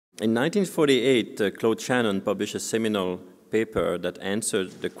In 1948, Claude Shannon published a seminal paper that answered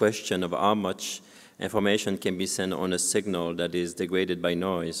the question of how much information can be sent on a signal that is degraded by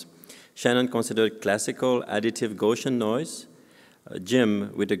noise. Shannon considered classical additive Gaussian noise.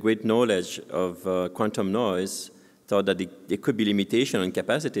 Jim, with a great knowledge of quantum noise, thought that there could be limitation on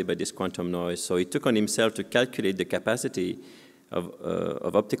capacity by this quantum noise, so he took on himself to calculate the capacity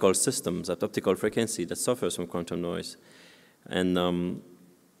of optical systems at optical frequency that suffers from quantum noise. And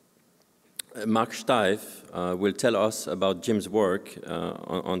Mark Shtaif will tell us about Jim's work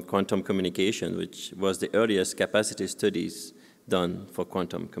on quantum communication, which was the earliest capacity studies done for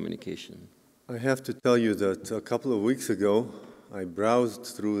quantum communication. I have to tell you that a couple of weeks ago, I browsed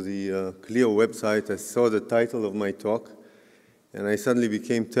through the Clio website, I saw the title of my talk, and I suddenly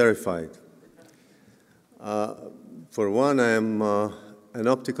became terrified. For one, I am an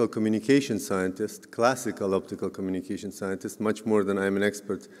optical communication scientist, classical optical communication scientist, much more than I am an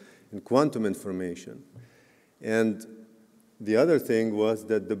expert in quantum information. And the other thing was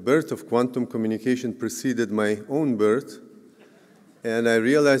that the birth of quantum communication preceded my own birth, and I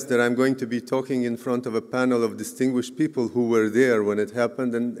realized that I'm going to be talking in front of a panel of distinguished people who were there when it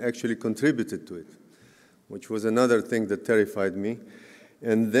happened and actually contributed to it, which was another thing that terrified me.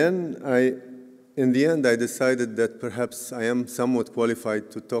 And then in the end, I decided that perhaps I am somewhat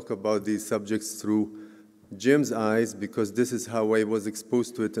qualified to talk about these subjects through Jim's eyes, because this is how I was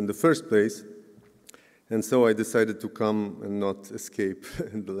exposed to it in the first place. And so I decided to come and not escape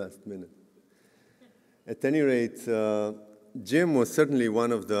in the last minute. At any rate, Jim was certainly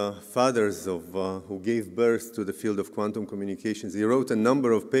one of the fathers of who gave birth to the field of quantum communications. He wrote a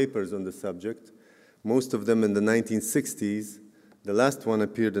number of papers on the subject, most of them in the 1960s. The last one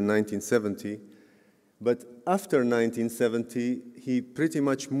appeared in 1970. But after 1970, he pretty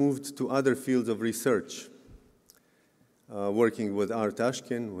much moved to other fields of research, working with Art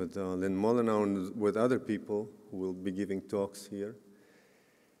Ashkin, with Lynn Molyneux, and with other people who will be giving talks here.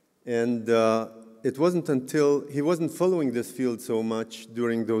 And it wasn't until he wasn't following this field so much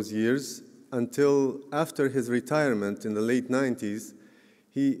during those years until after his retirement in the late 90s,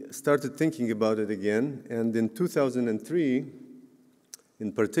 he started thinking about it again. And in 2003,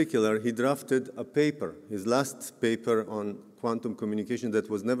 in particular, he drafted a paper, his last paper on quantum communication that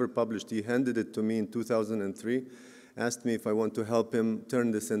was never published. He handed it to me in 2003, asked me if I want to help him turn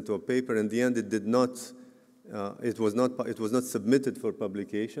this into a paper. In the end, it did not. It was not submitted for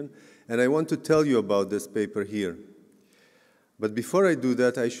publication, and I want to tell you about this paper here. But before I do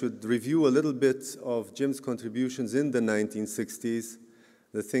that, I should review a little bit of Jim's contributions in the 1960s,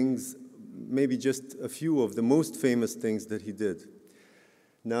 the things, maybe just a few of the most famous things that he did.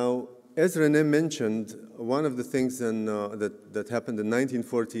 Now, as René mentioned, one of the things that happened in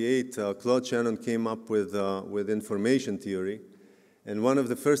 1948, Claude Shannon came up with information theory. And one of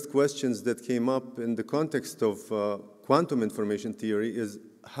the first questions that came up in the context of quantum information theory is,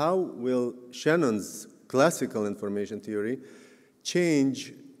 how will Shannon's classical information theory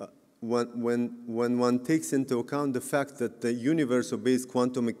change when one takes into account the fact that the universe obeys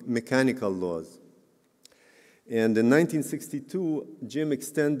quantum mechanical laws? And in 1962, Jim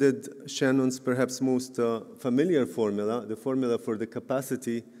extended Shannon's perhaps most familiar formula, the formula for the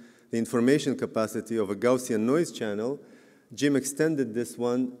capacity, the information capacity of a Gaussian noise channel. Jim extended this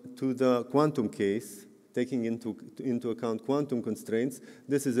one to the quantum case, taking into account quantum constraints.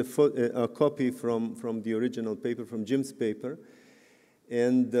 This is a copy from the original paper, from Jim's paper.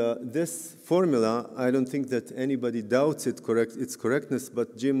 And this formula, I don't think that anybody doubts its correctness,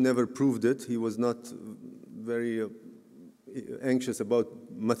 but Jim never proved it. He was not very anxious about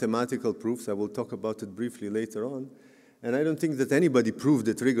mathematical proofs. I will talk about it briefly later on. And I don't think that anybody proved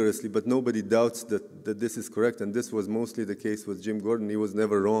it rigorously, but nobody doubts that this is correct. And this was mostly the case with Jim Gordon. He was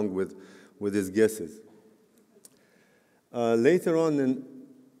never wrong with his guesses. Later on in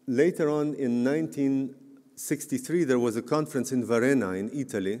 1963, there was a conference in Varenna in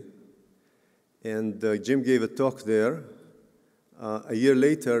Italy. And Jim gave a talk there. A year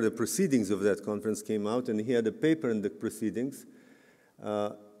later, the proceedings of that conference came out, and he had a paper in the proceedings.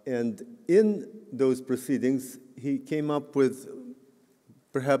 And in those proceedings, he came up with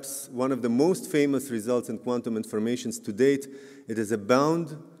perhaps one of the most famous results in quantum informations to date. It is a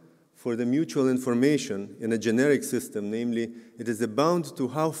bound for the mutual information in a generic system, namely, it is a bound to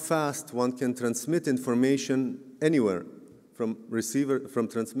how fast one can transmit information anywhere, from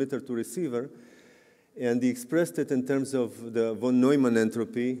transmitter to receiver. And he expressed it in terms of the von Neumann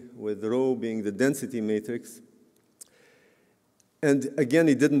entropy, with rho being the density matrix. And again,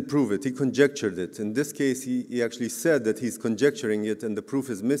 he didn't prove it. He conjectured it. In this case, he actually said that he's conjecturing it, and the proof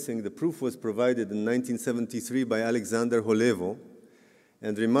is missing. The proof was provided in 1973 by Alexander Holevo.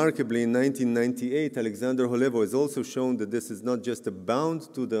 And remarkably, in 1998, Alexander Holevo has also shown that this is not just a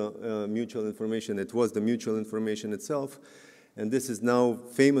bound to the mutual information, it was the mutual information itself. And this is now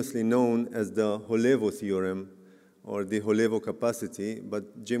famously known as the Holevo theorem, or the Holevo capacity,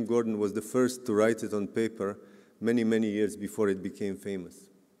 but Jim Gordon was the first to write it on paper many, many years before it became famous.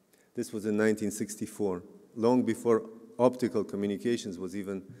 This was in 1964, long before optical communications was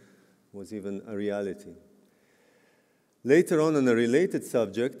even a reality. Later on a related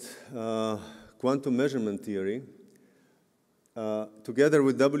subject, quantum measurement theory, together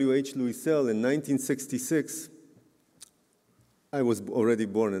with W.H. Louisel in 1966, I was already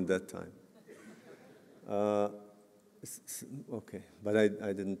born at that time. Okay, but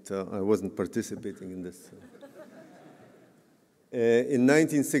I wasn't participating in this. In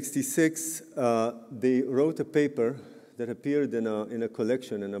 1966, they wrote a paper that appeared in a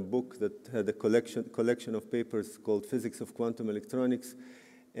collection, in a book that had a collection of papers called Physics of Quantum Electronics.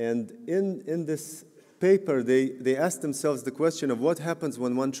 And in this paper, they asked themselves the question of what happens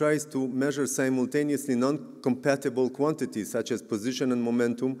when one tries to measure simultaneously non-compatible quantities, such as position and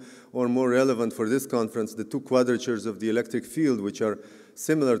momentum, or more relevant for this conference, the two quadratures of the electric field, which are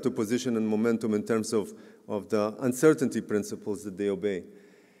similar to position and momentum in terms of the uncertainty principles that they obey.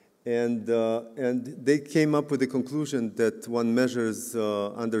 And they came up with the conclusion that one measures,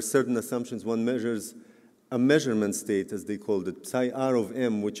 under certain assumptions, one measures a measurement state, as they called it, psi r of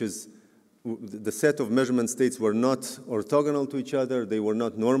m, which is the set of measurement states were not orthogonal to each other, they were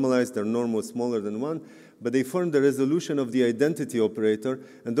not normalized, their norm was smaller than 1, but they formed the resolution of the identity operator.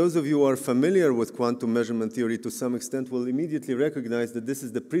 And those of you who are familiar with quantum measurement theory to some extent will immediately recognize that this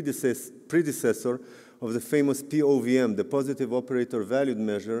is the predecessor of the famous POVM, the positive operator valued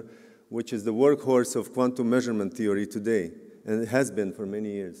measure, which is the workhorse of quantum measurement theory today, and it has been for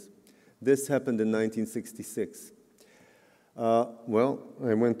many years. This happened in 1966. Well,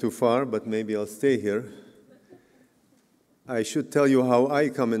 I went too far, but maybe I'll stay here. I should tell you how I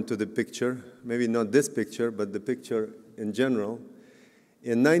come into the picture, maybe not this picture, but the picture in general.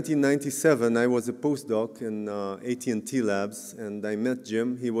 In 1997, I was a postdoc in AT&T Labs, and I met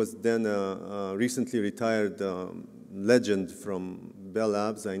Jim. He was then a recently retired legend from Bell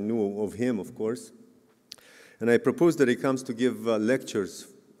Labs. I knew of him, of course. And I proposed that he comes to give lectures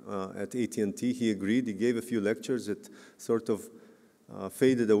at AT&T. He agreed. He gave a few lectures. It sort of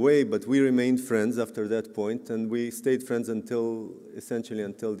faded away, but we remained friends after that point, and we stayed friends essentially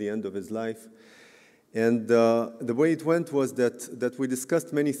until the end of his life. And the way it went was that we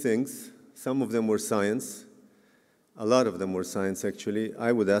discussed many things. Some of them were science. A lot of them were science, actually.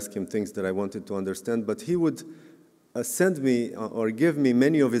 I would ask him things that I wanted to understand, but he would send me or give me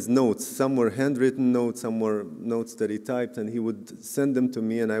many of his notes. Some were handwritten notes, some were notes that he typed, and he would send them to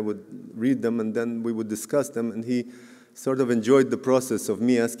me, and I would read them, and then we would discuss them, and he sort of enjoyed the process of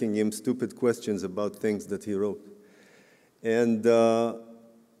me asking him stupid questions about things that he wrote. And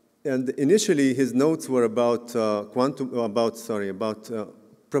initially, his notes were about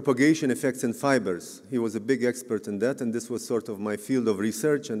propagation effects in fibers. He was a big expert in that, and this was sort of my field of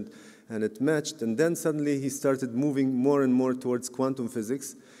research, and it matched. And then suddenly he started moving more and more towards quantum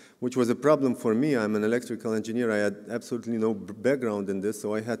physics, which was a problem for me. I'm an electrical engineer. I had absolutely no background in this,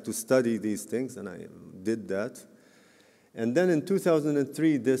 so I had to study these things, and I did that. And then in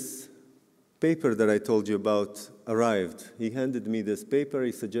 2003, this paper that I told you about arrived. He handed me this paper.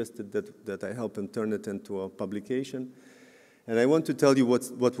 He suggested that I help him turn it into a publication. And I want to tell you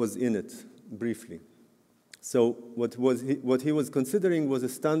what was in it, briefly. So what he was considering was a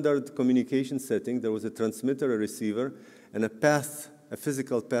standard communication setting. There was a transmitter, a receiver, and a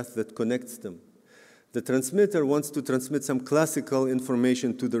physical path that connects them. The transmitter wants to transmit some classical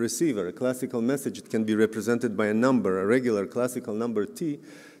information to the receiver, a classical message. It can be represented by a number, a regular classical number T.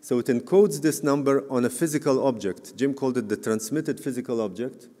 So it encodes this number on a physical object. Jim called it the transmitted physical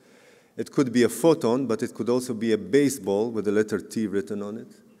object. It could be a photon, but it could also be a baseball with the letter T written on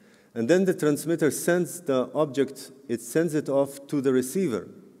it. And then the transmitter sends the object, it sends it off to the receiver.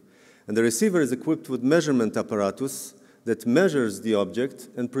 And the receiver is equipped with measurement apparatus that measures the object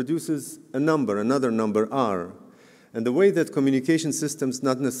and produces a number, another number, R. And the way that communication systems,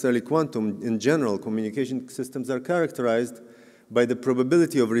 not necessarily quantum, in general, communication systems are characterized by the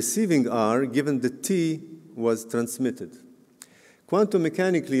probability of receiving R given the T was transmitted. Quantum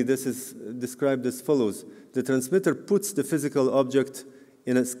mechanically, this is described as follows. The transmitter puts the physical object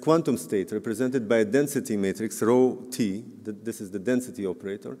in a quantum state represented by a density matrix, rho T. This is the density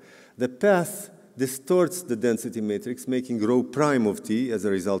operator. The path distorts the density matrix, making rho prime of T as a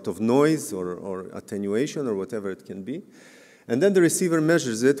result of noise or attenuation or whatever it can be. And then the receiver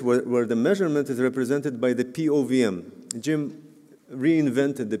measures it, where the measurement is represented by the POVM. Jim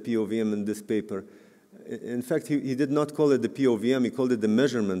reinvented the POVM in this paper. In fact, he did not call it the POVM, he called it the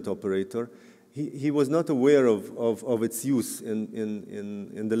measurement operator. He was not aware of its use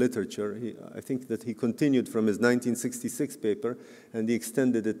in the literature. I think that he continued from his 1966 paper, and he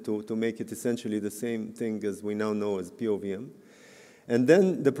extended it to make it essentially the same thing as we now know as POVM. And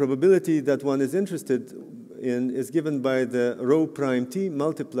then the probability that one is interested in is given by the rho prime t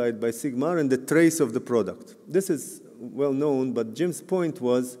multiplied by sigma r and the trace of the product. This is well known, but Jim's point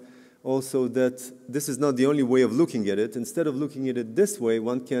was also that this is not the only way of looking at it. Instead of looking at it this way,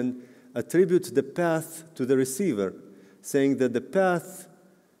 one can attribute the path to the receiver, saying that the path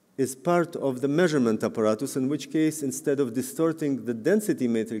is part of the measurement apparatus, in which case, instead of distorting the density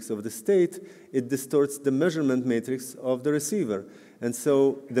matrix of the state, it distorts the measurement matrix of the receiver. And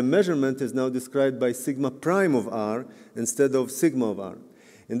so the measurement is now described by sigma prime of r instead of sigma of r.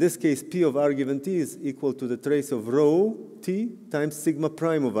 In this case, P of r given t is equal to the trace of rho t times sigma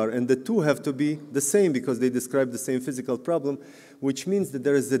prime of r. And the two have to be the same because they describe the same physical problem, which means that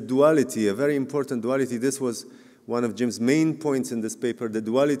there is a duality, a very important duality. This was one of Jim's main points in this paper, the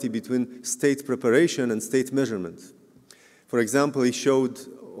duality between state preparation and state measurement. For example, he showed,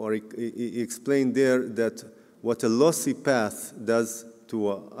 or he explained there that what a lossy path does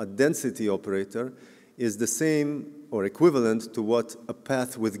to a density operator is the same or equivalent to what a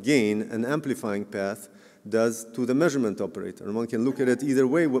path with gain, an amplifying path, does to the measurement operator. And one can look at it either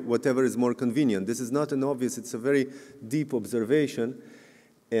way, whatever is more convenient. This is not an obvious, it's a very deep observation,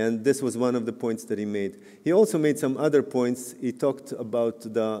 and this was one of the points that he made. He also made some other points. He talked about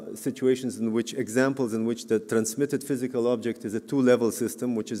the situations in which, examples in which the transmitted physical object is a two-level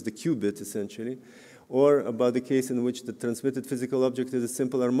system, which is the qubit, essentially, or about the case in which the transmitted physical object is a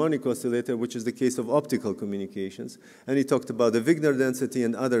simple harmonic oscillator, which is the case of optical communications. And he talked about the Wigner density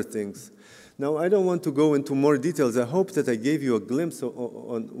and other things. Now, I don't want to go into more details. I hope that I gave you a glimpse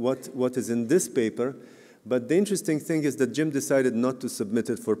on what is in this paper. But the interesting thing is that Jim decided not to submit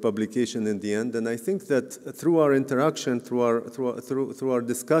it for publication in the end. And I think that through our interaction, through our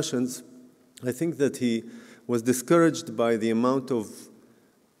discussions, I think that he was discouraged by the amount of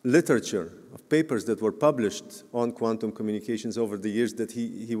literature, of papers that were published on quantum communications over the years that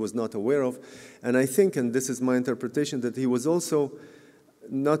he was not aware of. And I think, and this is my interpretation, that he was also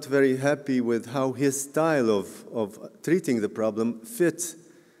not very happy with how his style of treating the problem fit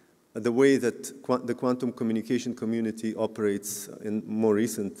the way that the quantum communication community operates in more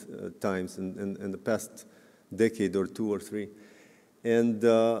recent times, in the past decade or two or three. And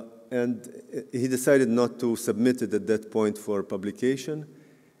he decided not to submit it at that point for publication.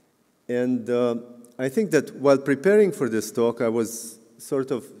 And I think that while preparing for this talk, I was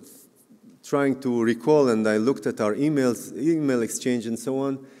sort of trying to recall, and I looked at our email exchange and so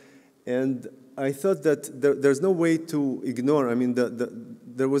on, and I thought that there's no way to ignore, I mean,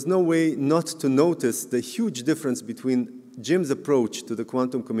 there was no way not to notice the huge difference between Jim's approach to the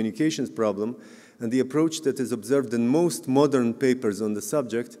quantum communications problem and the approach that is observed in most modern papers on the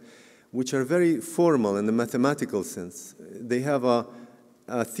subject, which are very formal in the mathematical sense. They have a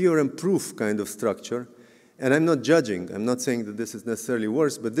theorem proof kind of structure. And I'm not judging. I'm not saying that this is necessarily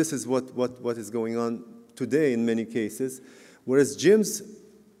worse, but this is what is going on today in many cases. Whereas Jim's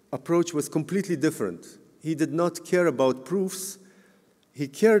approach was completely different. He did not care about proofs.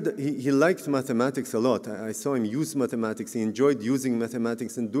 He liked mathematics a lot. I saw him use mathematics. He enjoyed using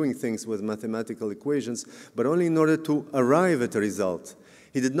mathematics and doing things with mathematical equations, but only in order to arrive at a result.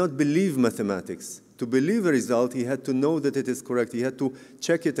 He did not believe mathematics. To believe a result, he had to know that it is correct. He had to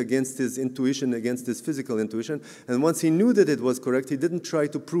check it against his intuition, against his physical intuition. And once he knew that it was correct, he didn't try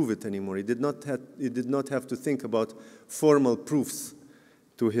to prove it anymore. He did not have to think about formal proofs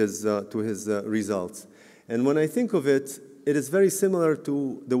to his results. And when I think of it, it is very similar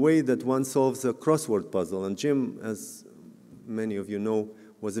to the way that one solves a crossword puzzle. And Jim, as many of you know,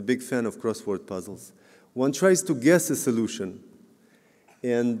 was a big fan of crossword puzzles. One tries to guess a solution.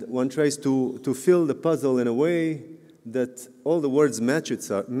 And one tries to fill the puzzle in a way that all the words match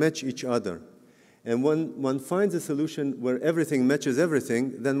each other. And when one finds a solution where everything matches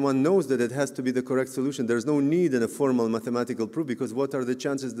everything, then one knows that it has to be the correct solution. There's no need in a formal mathematical proof, because what are the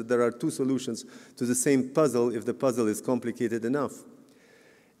chances that there are two solutions to the same puzzle if the puzzle is complicated enough?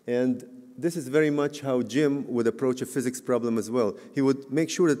 And this is very much how Jim would approach a physics problem as well. He would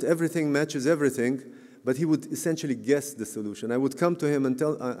make sure that everything matches everything, but he would essentially guess the solution. I would come to him and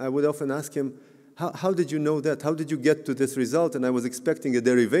I would often ask him, how did you know that? How did you get to this result? And I was expecting a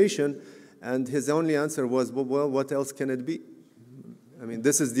derivation, and his only answer was, well, what else can it be? I mean,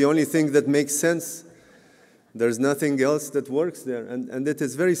 this is the only thing that makes sense. There's nothing else that works there. And it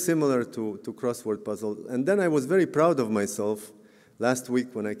is very similar to crossword puzzle. And then I was very proud of myself last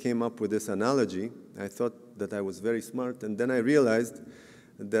week when I came up with this analogy, I thought that I was very smart, and then I realized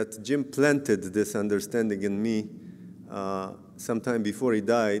that Jim planted this understanding in me sometime before he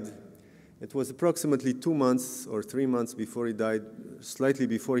died. It was approximately 2 months or 3 months before he died, slightly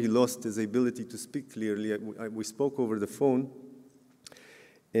before he lost his ability to speak clearly. We spoke over the phone,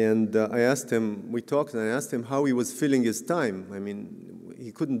 and I asked him, we talked, and I asked him how he was filling his time. I mean,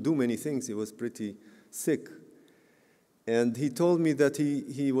 he couldn't do many things. He was pretty sick. And he told me that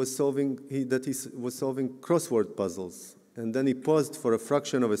he was solving crossword puzzles. And then he paused for a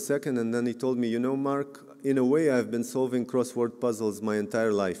fraction of a second, and then he told me, you know, Mark, in a way, I've been solving crossword puzzles my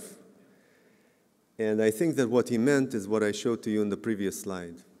entire life. And I think that what he meant is what I showed to you in the previous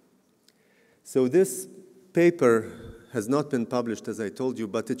slide. So this paper has not been published, as I told you,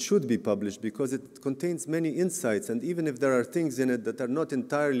 but it should be published because it contains many insights. And even if there are things in it that are not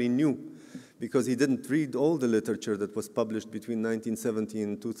entirely new, because he didn't read all the literature that was published between 1970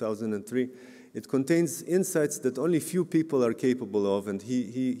 and 2003, it contains insights that only few people are capable of, and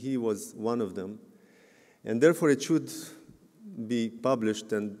he was one of them. And therefore, it should be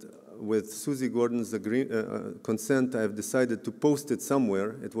published, and with Susie Gordon's consent, I have decided to post it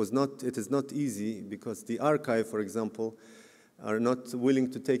somewhere. It is not easy, because the archive, for example, are not willing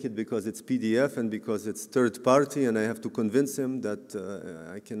to take it because it's PDF and because it's third party, and I have to convince him that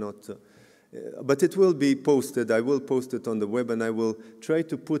I cannot. But it will be posted. I will post it on the web, and I will try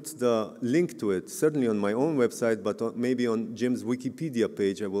to put the link to it, certainly on my own website, but maybe on Jim's Wikipedia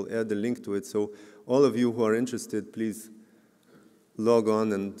page. I will add the link to it. So all of you who are interested, please log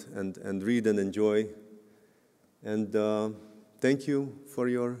on and read and enjoy. And thank you for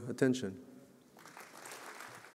your attention.